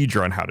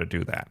procedure on how to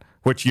do that,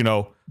 which, you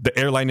know, the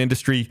airline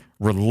industry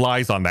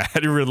relies on that.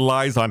 It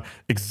relies on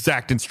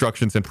exact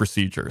instructions and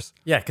procedures.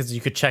 Yeah, because you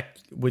could check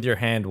with your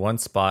hand one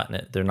spot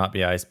and there not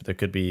be ice, but there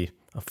could be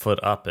a foot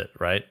up it,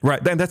 right?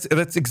 Right. And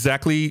that's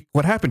exactly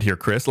what happened here,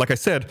 Chris. Like I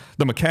said,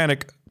 the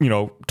mechanic,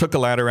 took a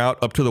ladder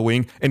out up to the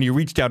wing and he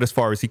reached out as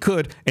far as he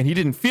could and he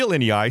didn't feel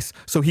any ice.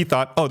 So he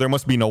thought, oh, there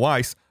must be no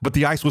ice. But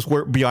the ice was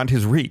beyond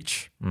his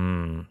reach.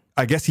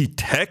 I guess he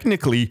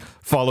technically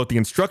followed the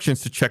instructions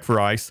to check for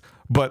ice,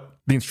 but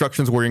the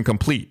instructions were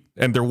incomplete,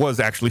 and there was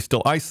actually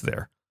still ice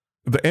there.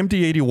 The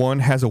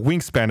MD-81 has a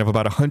wingspan of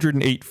about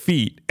 108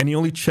 feet, and he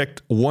only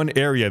checked one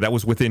area that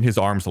was within his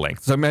arm's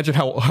length. So imagine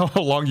how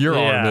long your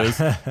arm is.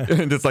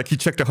 And it's like he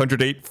checked a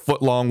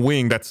 108-foot-long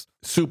wing that's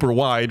super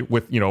wide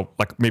with,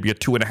 like maybe a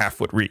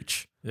 2.5-foot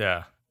reach.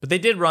 Yeah. But they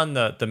did run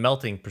the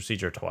melting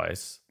procedure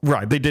twice.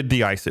 Right. They did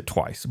de-ice it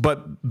twice.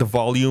 But the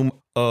volume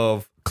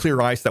of clear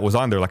ice that was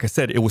on there, like I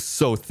said, it was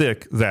so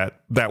thick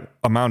that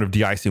amount of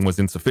de-icing was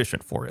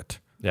insufficient for it.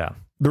 Yeah.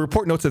 The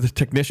report notes that the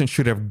technician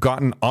should have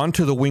gotten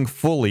onto the wing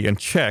fully and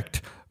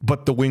checked,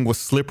 but the wing was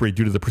slippery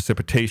due to the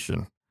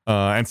precipitation.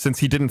 And since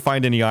he didn't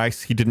find any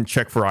ice, he didn't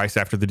check for ice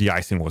after the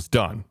de-icing was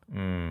done.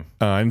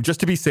 And just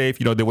to be safe,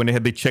 they went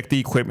ahead, they checked the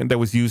equipment that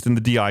was used in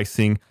the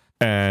de-icing,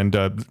 and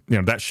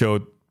that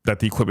showed that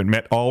the equipment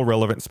met all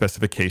relevant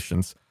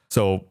specifications.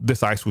 So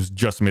this ice was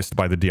just missed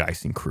by the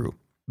de-icing crew.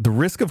 The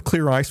risk of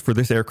clear ice for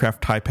this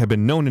aircraft type had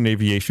been known in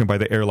aviation by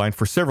the airline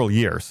for several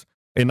years.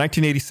 In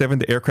 1987,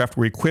 the aircraft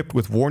were equipped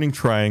with warning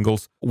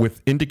triangles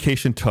with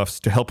indication tufts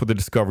to help with the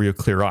discovery of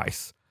clear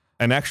ice.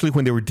 And actually,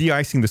 when they were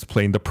de-icing this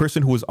plane, the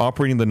person who was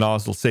operating the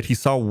nozzle said he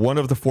saw one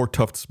of the 4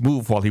 tufts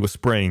move while he was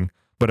spraying,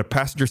 but a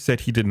passenger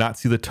said he did not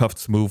see the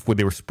tufts move when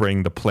they were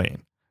spraying the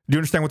plane. Do you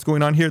understand what's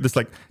going on here?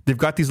 They've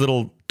got these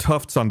little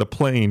tufts on the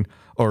plane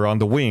or on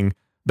the wing.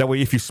 That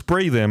way, if you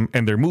spray them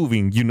and they're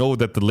moving, you know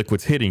that the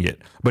liquid's hitting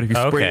it. But if you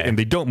spray it and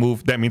they don't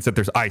move, that means that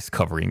there's ice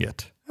covering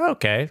it.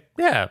 Okay.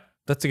 Yeah.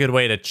 That's a good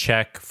way to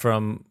check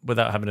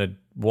without having to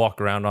walk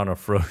around on a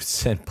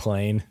frozen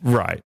plane.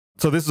 Right.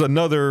 So this is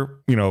another,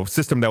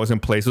 system that was in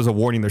place. It was a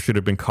warning there should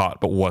have been caught,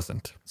 but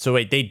wasn't. So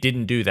wait, they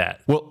didn't do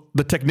that? Well,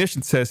 the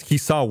technician says he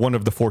saw one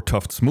of the 4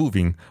 tufts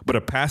moving, but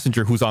a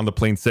passenger who's on the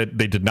plane said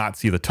they did not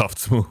see the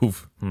tufts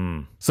move.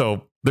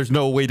 So there's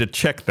no way to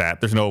check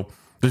that. There's no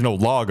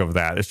log of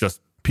that. It's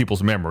just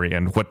people's memory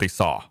and what they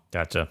saw.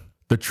 Gotcha.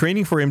 The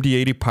training for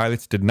MD-80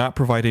 pilots did not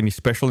provide any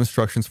special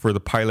instructions for the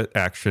pilot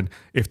action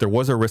if there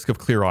was a risk of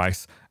clear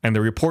ice, and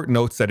the report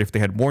notes that if they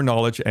had more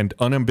knowledge and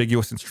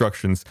unambiguous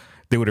instructions,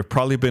 they would have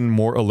probably been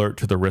more alert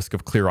to the risk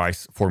of clear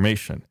ice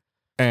formation.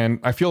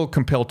 And I feel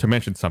compelled to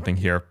mention something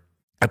here.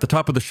 At the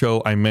top of the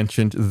show, I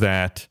mentioned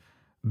that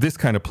this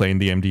kind of plane,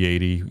 the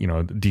MD-80,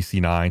 the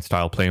DC-9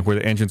 style plane, where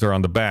the engines are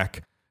on the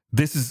back,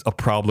 this is a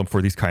problem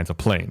for these kinds of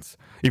planes.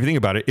 If you think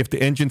about it, if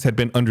the engines had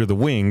been under the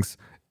wings,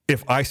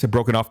 if ice had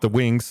broken off the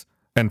wings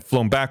and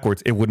flown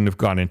backwards, it wouldn't have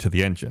gone into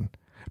the engine.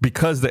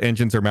 Because the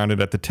engines are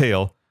mounted at the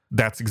tail,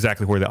 that's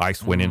exactly where the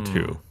ice went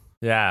into.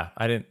 Yeah,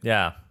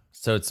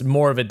 So it's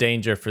more of a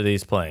danger for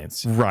these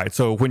planes. Right.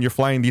 So when you're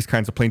flying these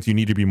kinds of planes, you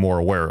need to be more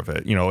aware of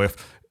it.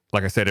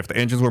 Like I said, if the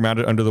engines were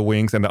mounted under the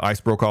wings and the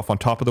ice broke off on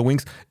top of the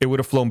wings, it would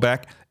have flown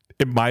back.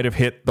 It might have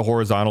hit the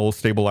horizontal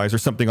stabilizer,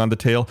 something on the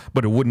tail,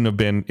 but it wouldn't have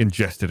been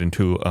ingested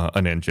into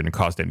an engine and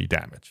caused any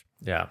damage.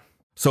 Yeah.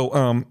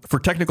 So for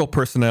technical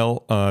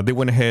personnel, they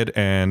went ahead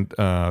and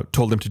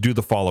told them to do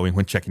the following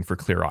when checking for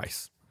clear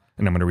ice.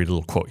 And I'm going to read a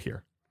little quote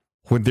here.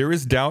 When there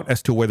is doubt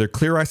as to whether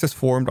clear ice has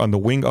formed on the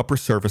wing upper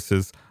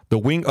surfaces, the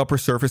wing upper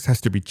surface has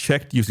to be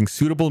checked using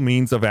suitable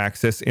means of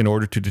access in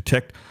order to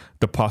detect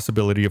the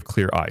possibility of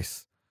clear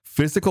ice.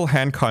 Physical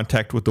hand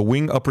contact with the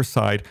wing upper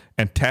side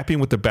and tapping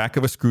with the back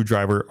of a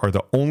screwdriver are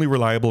the only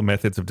reliable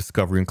methods of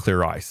discovering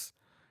clear ice.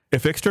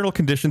 If external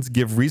conditions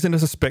give reason to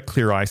suspect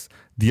clear ice,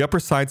 the upper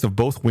sides of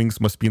both wings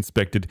must be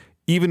inspected,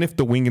 even if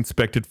the wing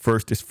inspected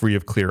first is free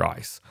of clear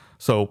ice.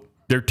 So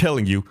they're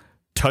telling you,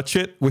 touch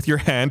it with your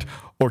hand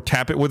or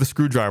tap it with a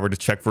screwdriver to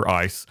check for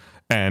ice.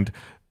 And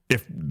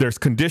if there's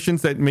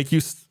conditions that make you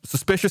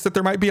suspicious that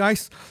there might be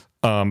ice,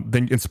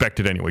 then inspect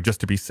it anyway,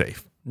 just to be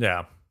safe.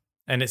 Yeah.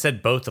 And it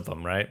said both of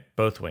them, right?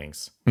 Both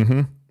wings.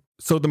 Mm-hmm.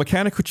 So the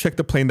mechanic who checked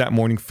the plane that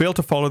morning failed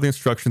to follow the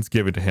instructions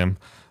given to him.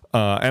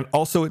 And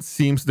also, it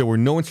seems there were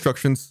no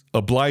instructions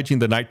obliging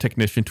the night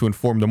technician to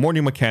inform the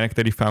morning mechanic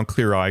that he found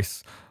clear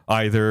ice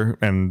either,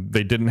 and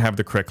they didn't have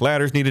the correct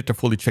ladders needed to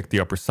fully check the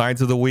upper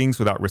sides of the wings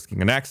without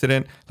risking an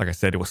accident. Like I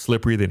said, it was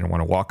slippery. They didn't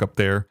want to walk up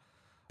there.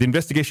 The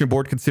investigation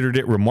board considered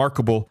it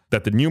remarkable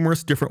that the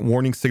numerous different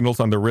warning signals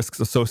on the risks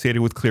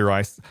associated with clear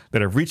ice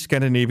that have reached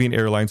Scandinavian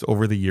Airlines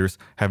over the years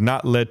have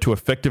not led to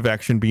effective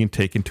action being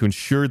taken to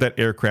ensure that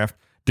aircraft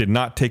did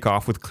not take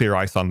off with clear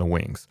ice on the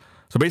wings.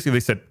 So basically,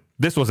 they said,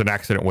 this was an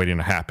accident waiting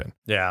to happen.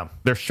 Yeah.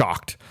 They're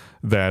shocked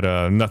that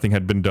nothing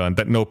had been done,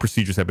 that no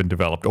procedures had been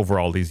developed over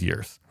all these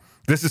years.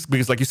 This is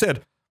because, like you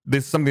said,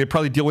 this is something they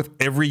probably deal with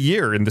every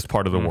year in this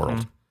part of the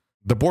world.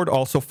 The board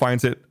also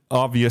finds it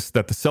obvious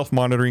that the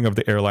self-monitoring of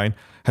the airline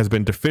has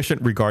been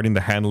deficient regarding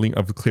the handling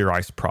of the clear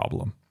ice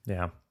problem.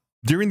 Yeah.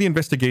 During the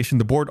investigation,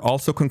 the board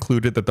also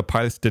concluded that the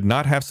pilots did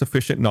not have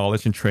sufficient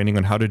knowledge and training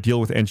on how to deal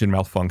with engine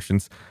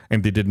malfunctions,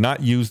 and they did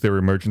not use their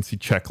emergency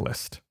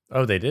checklist.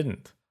 Oh, they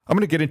didn't? I'm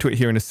going to get into it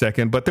here in a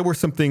second, but there were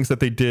some things that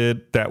they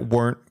did that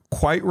weren't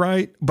quite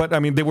right. But I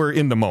mean, they were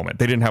in the moment.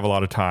 They didn't have a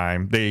lot of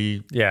time.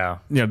 They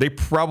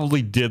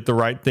probably did the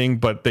right thing,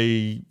 but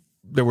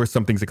there were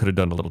some things they could have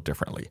done a little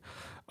differently.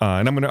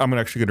 And I'm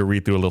actually going to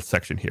read through a little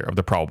section here of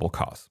the probable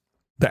cause.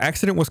 The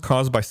accident was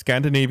caused by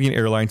Scandinavian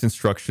Airlines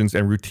instructions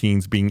and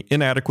routines being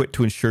inadequate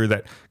to ensure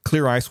that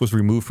clear ice was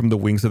removed from the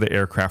wings of the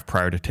aircraft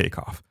prior to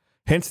takeoff.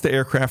 Hence, the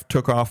aircraft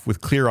took off with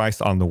clear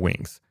ice on the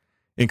wings.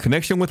 In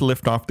connection with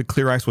liftoff, the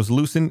clear ice was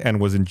loosened and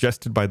was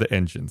ingested by the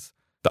engines.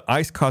 The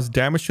ice caused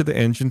damage to the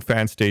engine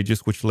fan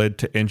stages, which led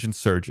to engine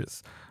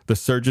surges. The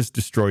surges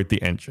destroyed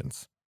the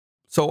engines.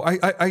 So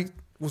I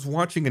was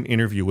watching an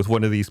interview with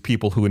one of these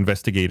people who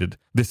investigated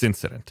this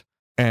incident.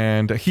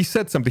 And he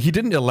said something. He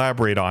didn't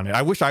elaborate on it.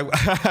 I wish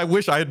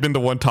I had been the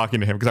one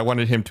talking to him because I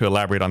wanted him to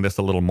elaborate on this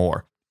a little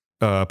more.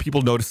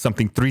 People noticed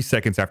something 3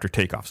 seconds after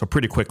takeoff. So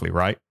pretty quickly,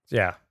 right?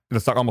 Yeah.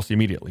 It's like almost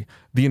immediately.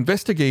 The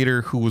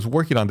investigator who was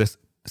working on this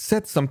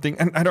said something,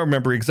 and I don't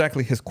remember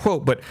exactly his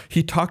quote, but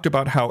he talked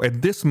about how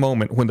at this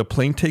moment when the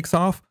plane takes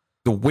off,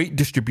 the weight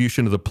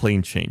distribution of the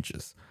plane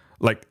changes.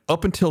 Like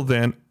up until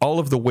then, all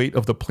of the weight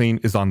of the plane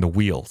is on the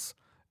wheels.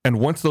 And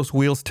once those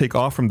wheels take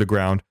off from the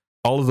ground,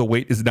 all of the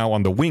weight is now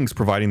on the wings,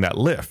 providing that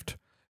lift.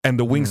 And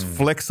the wings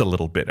flex a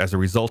little bit as a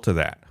result of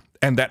that.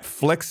 And that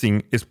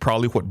flexing is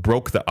probably what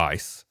broke the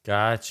ice.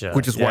 Gotcha.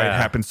 Which is why it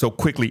happened so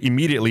quickly.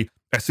 Immediately,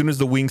 as soon as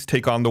the wings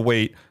take on the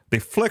weight, they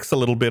flex a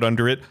little bit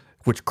under it,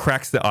 which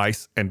cracks the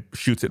ice and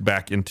shoots it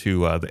back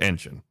into the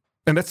engine.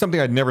 And that's something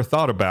I'd never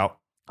thought about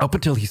up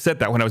until he said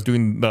that when I was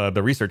doing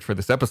the research for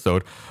this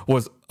episode,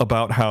 was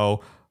about how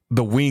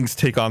the wings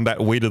take on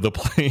that weight of the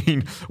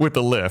plane with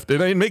the lift.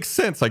 And it makes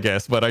sense, I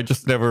guess, but I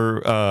just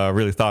never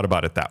really thought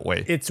about it that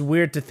way. It's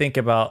weird to think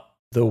about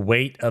the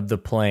weight of the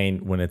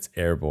plane when it's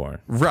airborne.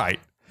 Right.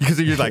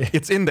 Because you're like,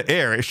 it's in the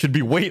air. It should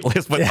be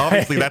weightless, but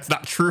obviously that's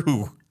not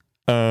true.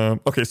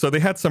 Okay, so they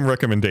had some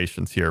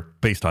recommendations here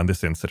based on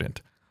this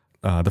incident.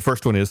 The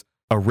first one is,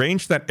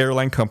 arrange that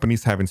airline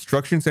companies have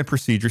instructions and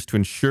procedures to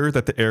ensure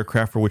that the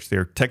aircraft for which they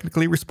are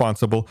technically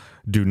responsible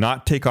do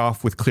not take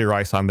off with clear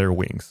ice on their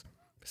wings.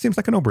 Seems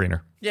like a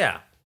no-brainer. Yeah.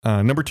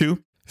 Number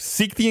 2,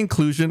 seek the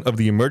inclusion of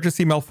the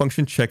emergency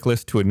malfunction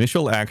checklist to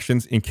initial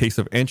actions in case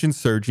of engine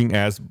surging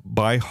as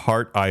by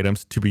heart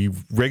items to be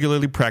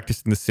regularly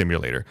practiced in the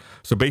simulator.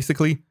 So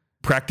basically,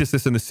 practice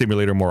this in the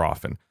simulator more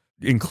often.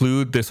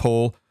 Include this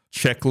whole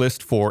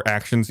checklist for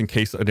actions in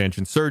case an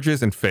engine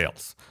surges and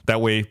fails.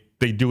 That way,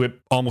 they do it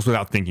almost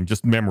without thinking.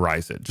 Just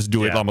memorize it. Just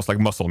do it almost like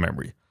muscle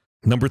memory.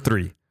 Number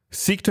 3,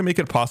 seek to make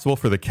it possible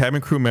for the cabin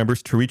crew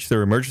members to reach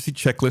their emergency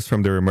checklist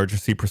from their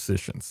emergency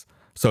positions.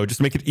 So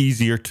just make it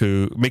easier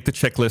to make the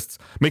checklists,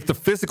 make the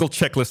physical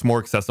checklist more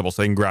accessible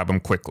so they can grab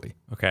them quickly.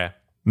 Okay.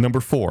 Number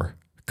 4,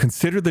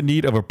 consider the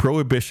need of a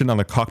prohibition on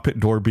the cockpit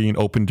door being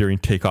open during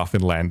takeoff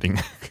and landing.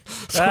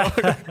 So,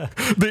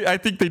 I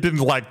think they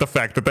didn't like the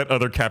fact that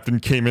other captain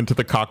came into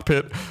the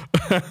cockpit.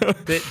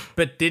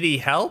 But did he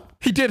help?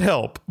 He did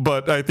help,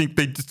 but I think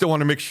they just want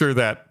to make sure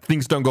that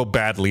things don't go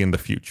badly in the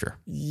future.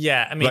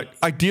 Yeah, I mean, Like,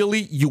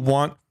 ideally, you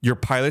want your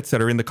pilots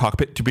that are in the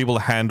cockpit to be able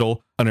to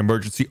handle an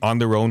emergency on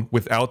their own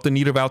without the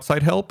need of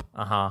outside help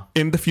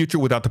in the future,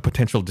 without the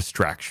potential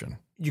distraction.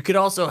 you could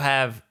also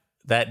have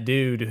that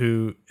dude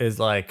who is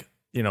like,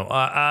 you know,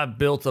 I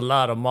built a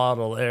lot of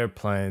model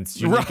airplanes.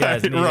 You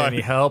guys need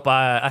any help?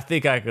 I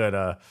think I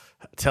could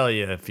tell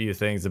you a few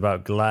things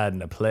about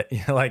gliding a plane.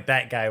 You know, like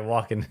that guy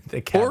walking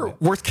the cabin.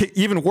 Or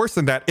even worse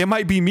than that, it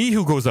might be me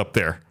who goes up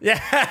there. Yeah.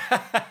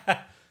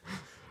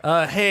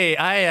 Hey,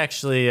 I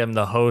actually am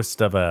the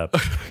host of a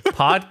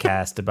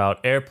podcast about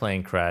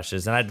airplane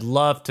crashes, and I'd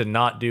love to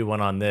not do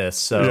one on this.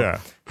 So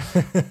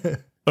yeah.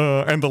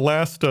 And the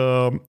last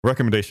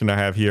recommendation I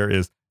have here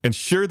is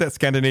ensure that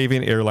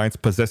Scandinavian Airlines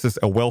possesses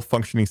a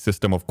well-functioning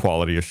system of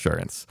quality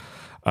assurance.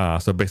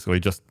 So basically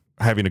just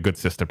having a good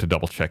system to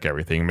double-check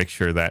everything, make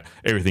sure that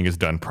everything is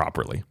done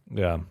properly.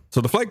 Yeah.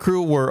 So the flight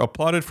crew were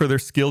applauded for their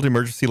skilled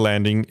emergency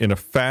landing in a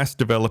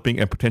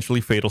fast-developing and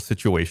potentially fatal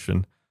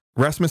situation.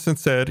 Rasmussen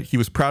said he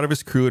was proud of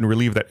his crew and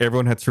relieved that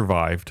everyone had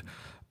survived.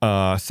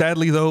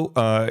 Sadly,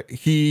 though,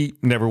 he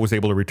never was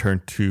able to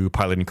return to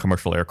piloting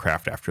commercial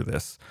aircraft after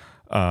this.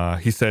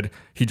 He said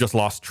he just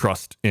lost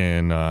trust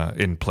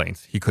in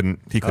planes. He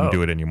couldn't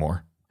do it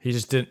anymore. He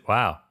just didn't.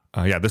 Wow.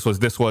 Yeah, this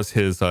was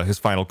his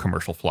final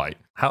commercial flight.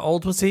 How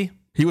old was he?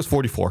 He was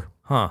 44.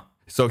 Huh.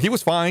 So he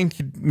was fine.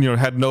 He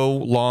had no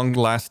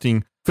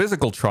long-lasting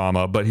physical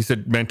trauma, but he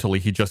said mentally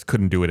he just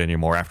couldn't do it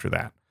anymore after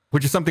that,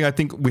 which is something I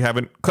think we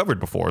haven't covered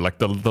before, like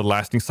the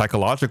lasting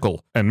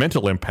psychological and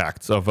mental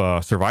impacts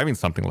of surviving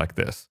something like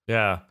this.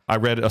 Yeah. I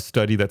read a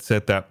study that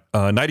said that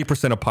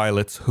 90% of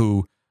pilots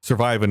who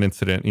survive an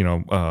incident,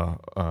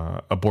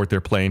 aboard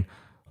their plane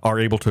are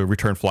able to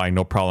return flying,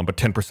 no problem. But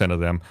 10% of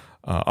them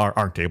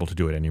aren't able to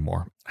do it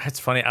anymore. It's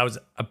funny. I was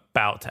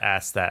about to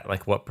ask that,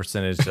 like, what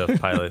percentage of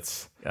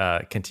pilots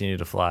continue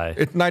to fly?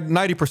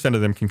 90%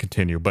 of them can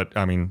continue, but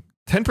I mean,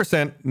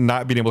 10%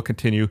 not being able to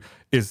continue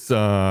is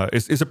a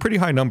pretty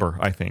high number,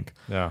 I think.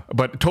 Yeah.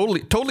 But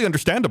totally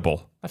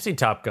understandable. I've seen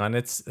Top Gun.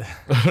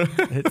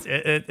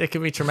 It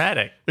can be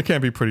traumatic. It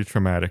can be pretty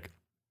traumatic.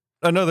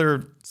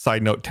 Another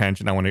side note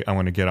tangent I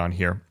want to get on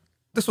here.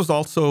 This was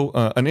also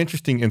an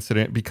interesting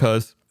incident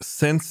because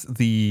since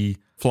the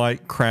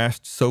flight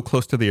crashed so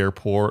close to the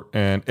airport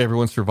and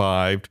everyone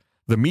survived,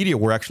 the media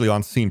were actually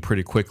on scene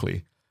pretty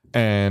quickly.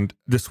 And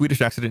the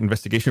Swedish Accident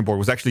Investigation Board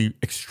was actually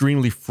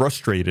extremely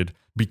frustrated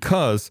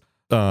because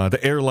the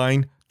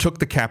airline took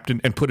the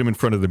captain and put him in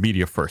front of the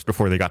media first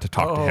before they got to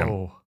talk to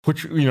him.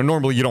 Which,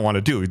 normally you don't want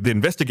to do. The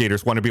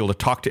investigators want to be able to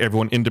talk to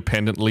everyone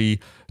independently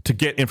to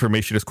get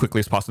information as quickly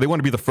as possible. They want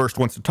to be the first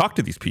ones to talk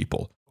to these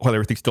people while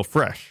everything's still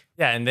fresh.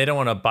 Yeah, and they don't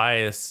want to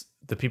bias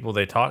the people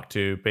they talk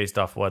to based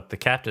off what the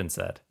captain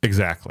said.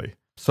 Exactly.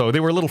 So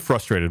they were a little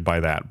frustrated by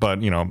that. But,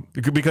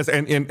 because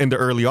in the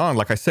early on,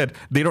 like I said,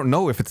 they don't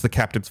know if it's the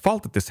captain's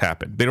fault that this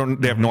happened.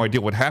 They have no idea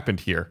what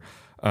happened here.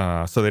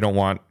 So they don't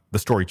want the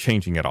story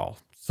changing at all.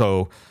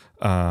 So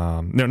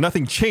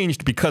nothing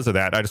changed because of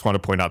that. I just want to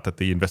point out that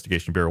the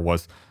Investigation Bureau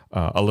was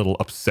a little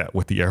upset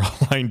with the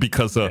airline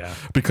because of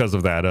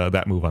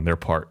that move on their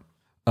part.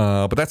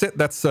 But that's it.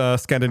 That's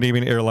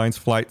Scandinavian Airlines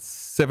Flight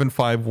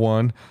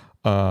 751.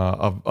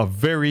 A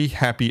very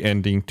happy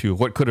ending to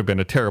what could have been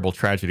a terrible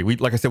tragedy.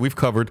 Like I said, we've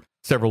covered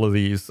several of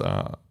these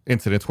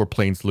incidents where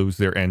planes lose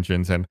their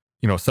engines, and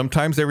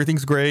sometimes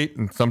everything's great,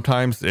 and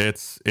sometimes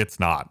it's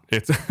not.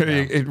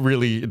 It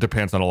really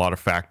depends on a lot of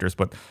factors.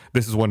 But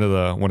this is one of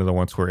the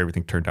ones where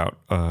everything turned out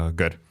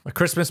good. A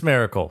Christmas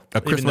miracle.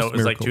 Even though it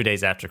was like 2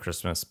 days after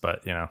Christmas,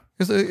 but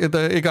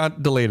it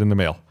got delayed in the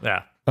mail.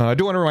 Yeah. I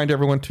do want to remind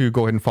everyone to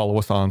go ahead and follow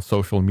us on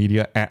social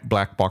media at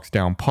Black Box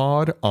Down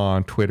Pod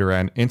on Twitter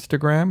and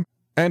Instagram.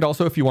 And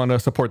also, if you want to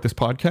support this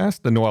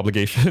podcast, the no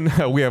obligation,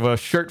 we have a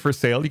shirt for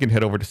sale. You can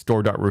head over to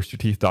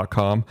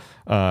store.roosterteeth.com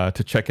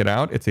to check it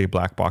out. It's a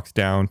Black Box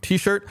Down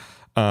t-shirt.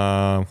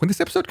 When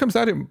this episode comes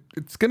out,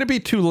 it's going to be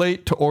too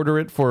late to order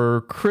it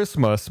for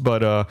Christmas.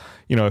 But,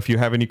 if you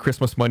have any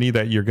Christmas money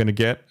that you're going to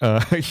get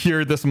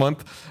here this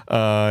month,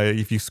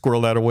 if you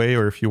squirrel that away,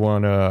 or if you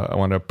want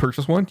to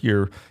purchase one,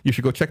 you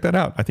should go check that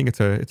out. I think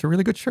it's a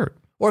really good shirt.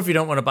 Or if you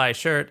don't want to buy a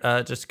shirt,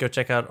 just go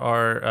check out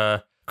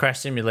our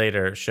Crash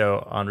Simulator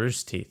show on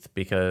Rooster Teeth,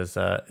 because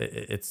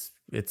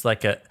it's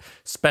like a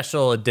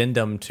special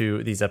addendum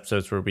to these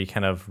episodes where we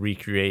kind of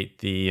recreate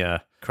the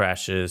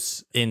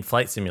crashes in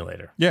Flight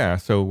Simulator. Yeah,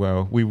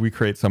 so we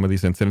recreate some of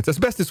these incidents as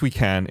best as we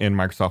can in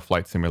Microsoft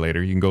Flight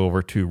Simulator. You can go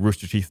over to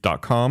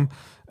roosterteeth.com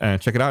and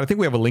check it out. I think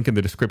we have a link in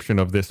the description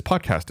of this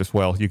podcast as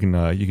well. You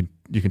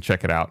can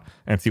check it out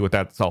and see what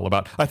that's all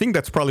about. I think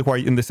that's probably why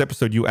in this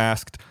episode you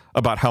asked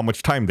about how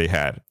much time they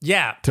had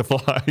to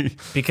fly.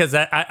 Because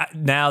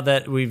now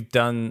that we've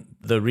done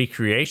the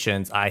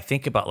recreations, I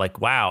think about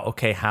like, wow,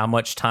 okay, how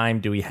much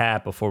time do we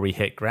have before we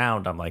hit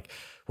ground? I'm like,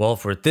 well,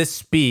 for this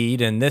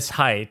speed and this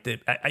height,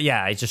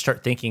 I just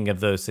start thinking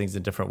of those things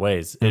in different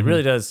ways. Mm-hmm. It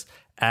really does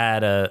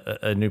add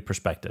a new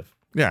perspective.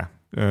 Yeah,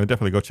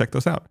 definitely go check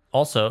those out.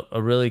 Also,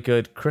 a really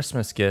good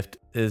Christmas gift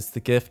is the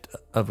gift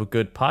of a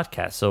good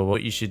podcast. So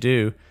what you should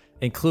do,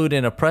 include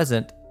in a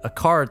present a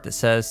card that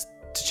says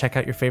to check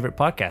out your favorite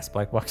podcast,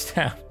 Black Box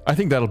Down. I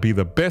think that'll be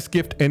the best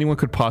gift anyone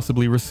could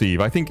possibly receive.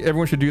 I think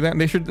everyone should do that,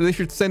 and they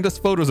should send us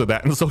photos of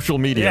that in social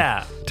media.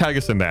 Yeah. Tag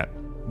us in that.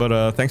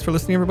 But thanks for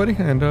listening, everybody,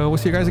 and we'll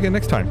see you guys again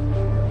next time.